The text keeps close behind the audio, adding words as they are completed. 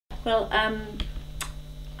Well,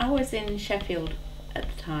 I was in Sheffield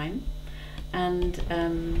at the time, and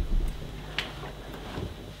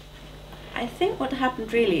I think what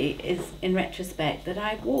happened really is, in retrospect, that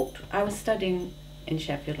I was studying in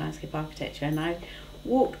Sheffield landscape architecture, and I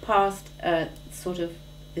walked past sort of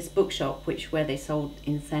this bookshop where they sold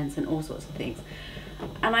incense and all sorts of things,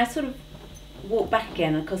 and I sort of walked back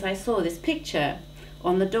again because I saw this picture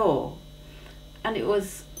on the door, and it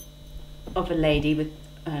was of a lady with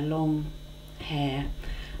long hair,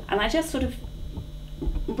 and I just sort of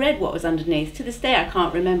read what was underneath. To this day I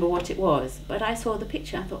can't remember what it was, but I saw the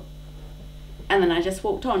picture, I thought, and then I just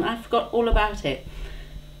walked on. I forgot all about it.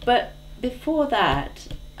 But before that,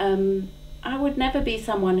 I would never be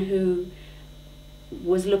someone who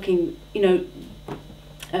was looking,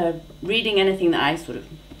 reading anything that I sort of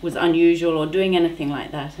was unusual or doing anything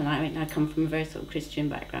like that. And I come from a very sort of Christian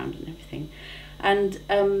background and everything. And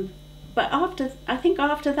but I think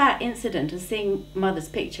after that incident of seeing Mother's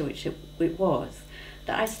picture, which it was,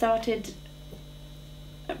 that I started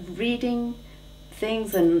reading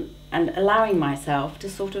things and allowing myself to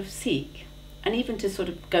sort of seek, and even to sort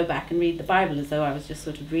of go back and read the Bible as though I was just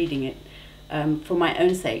sort of reading it for my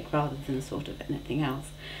own sake rather than sort of anything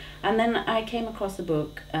else. And then I came across a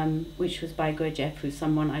book which was by Gurdjieff, who's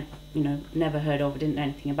someone I never heard of, didn't know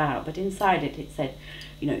anything about, but inside it said,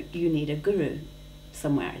 you need a guru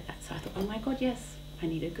somewhere. So I thought, oh my God, yes, I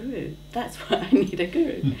need a guru. That's what I need, a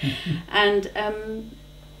guru. And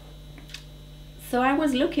so I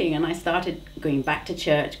was looking, and I started going back to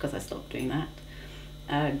church because I stopped doing that,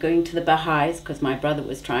 going to the Baha'is because my brother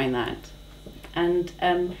was trying that. And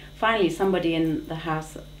finally somebody in the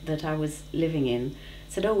house that I was living in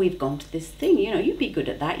said, oh, we've gone to this thing, you'd be good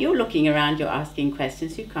at that. You're looking around, you're asking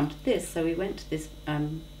questions, you come to this. So we went to this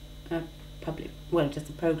just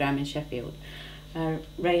a program in Sheffield.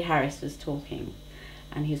 Ray Harris was talking,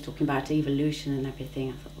 and he was talking about evolution and everything.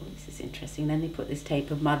 I thought, oh, this is interesting. Then they put this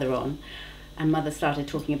tape of Mother on, and Mother started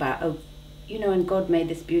talking about, and God made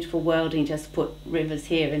this beautiful world, and he just put rivers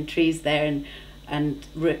here and trees there and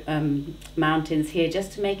mountains here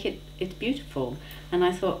just to make it beautiful. And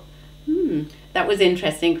I thought, that was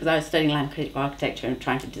interesting, because I was studying landscape architecture and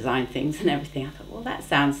trying to design things and everything. I thought, well, that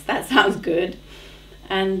sounds good.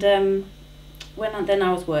 And then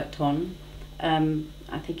I was worked on,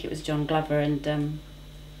 I think it was John Glover and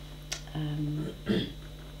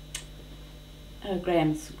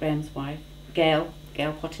Graham's wife, Gail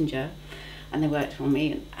Pottinger, and they worked on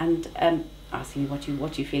me and asking me, what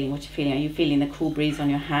you feeling? Are you feeling the cool breeze on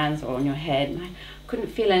your hands or on your head? And I couldn't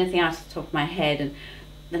feel anything out of the top of my head, and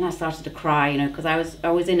then I started to cry, because I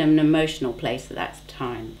was in an emotional place at that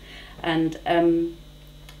time, and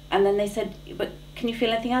then they said, but can you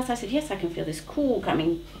feel anything else? I said, yes, I can feel this cool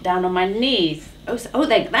coming down on my knees. That's good,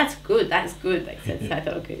 they said. So I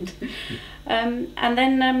thought, good. And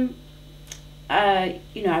then I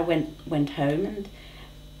went home, and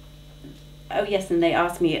and they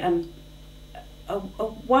asked me,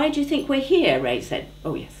 why do you think we're here? Ray said,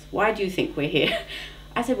 oh yes, why do you think we're here?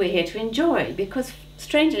 I said, we're here to enjoy, because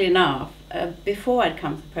strangely enough, before I'd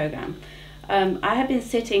come to the program, I had been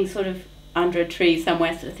sitting sort of under a tree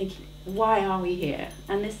somewhere, sort of thinking, why are we here?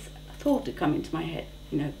 And this thought had come into my head,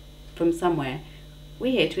 from somewhere.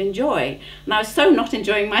 We're here to enjoy. And I was so not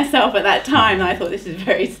enjoying myself at that time, I thought, this is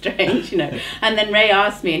very strange, And then Ray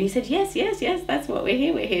asked me, and he said, yes, that's what we're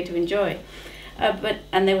here to enjoy.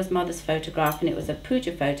 And there was Mother's photograph, and it was a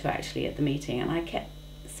puja photo actually at the meeting, and I kept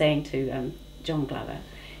saying to John Glover,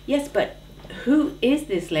 yes, but who is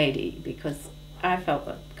this lady? Because I felt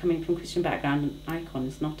that coming from Christian background, an icon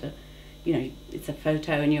is not a, it's a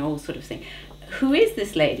photo, and you're all sort of saying, who is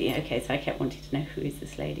this lady? Okay, so I kept wanting to know, who is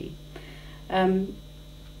this lady? And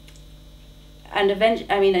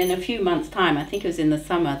eventually, in a few months' time, I think it was in the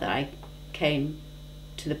summer that I came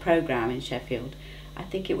to the program in Sheffield. I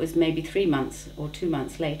think it was maybe 3 months or 2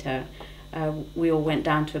 months later, we all went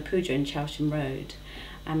down to a puja in Chowsham Road,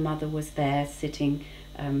 and Mother was there sitting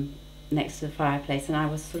next to the fireplace, and I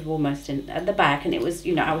was sort of almost at the back, and it was,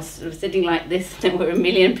 I was sort of sitting like this, and there were a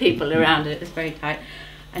million people around it. It was very tight,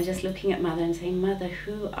 and just looking at Mother and saying, Mother,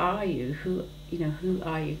 who are you? Who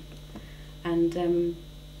are you? And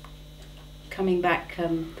coming back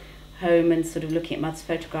home and sort of looking at Mother's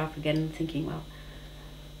photograph again and thinking, well,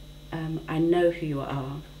 I know who you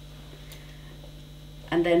are.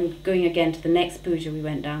 And then going again to the next puja, we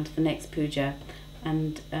went down to the next puja,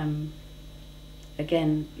 and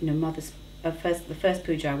again, Mother's the first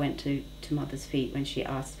puja I went to Mother's feet when she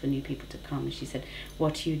asked for new people to come, and she said,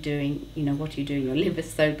 what are you doing? What are you doing? Your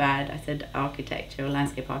liver's so bad. I said, architecture or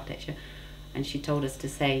landscape architecture, and she told us to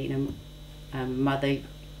say, Mother,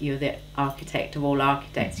 you're the architect of all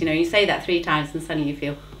architects. You know, you say that 3 times and suddenly you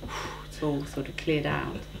feel it's all sort of cleared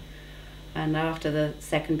out. And after the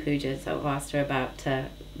second puja, so I asked her about the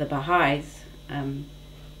Baha'is, and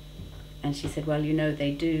she said, well, you know,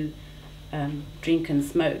 they do drink and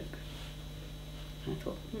smoke. And I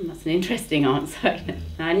thought, that's an interesting answer. And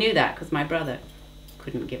I knew that because my brother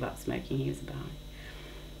couldn't give up smoking, he was a Baha'i.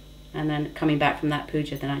 And then coming back from that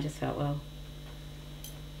puja, then I just felt, well,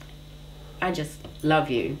 I just love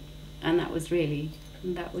you. And that was really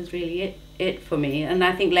it for me. And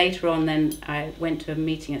I think later on then I went to a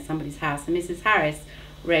meeting at somebody's house, and Mrs. Harris,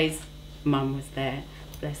 Ray's mum, was there,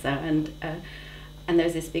 bless her, and there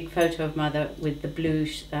was this big photo of Mother with the blue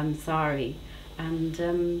sari,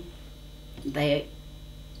 and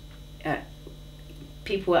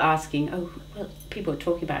people were asking, people were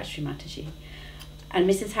talking about Shri Mataji, and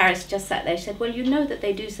Mrs. Harris just sat there. She said, well, you know that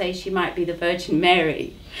they do say she might be the Virgin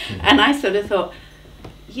Mary. And I sort of thought,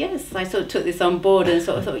 yes, I sort of took this on board and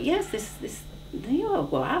sort of thought, yes, this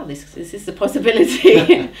wow, this is a possibility.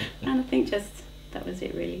 And I think just that was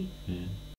it, really. Yeah.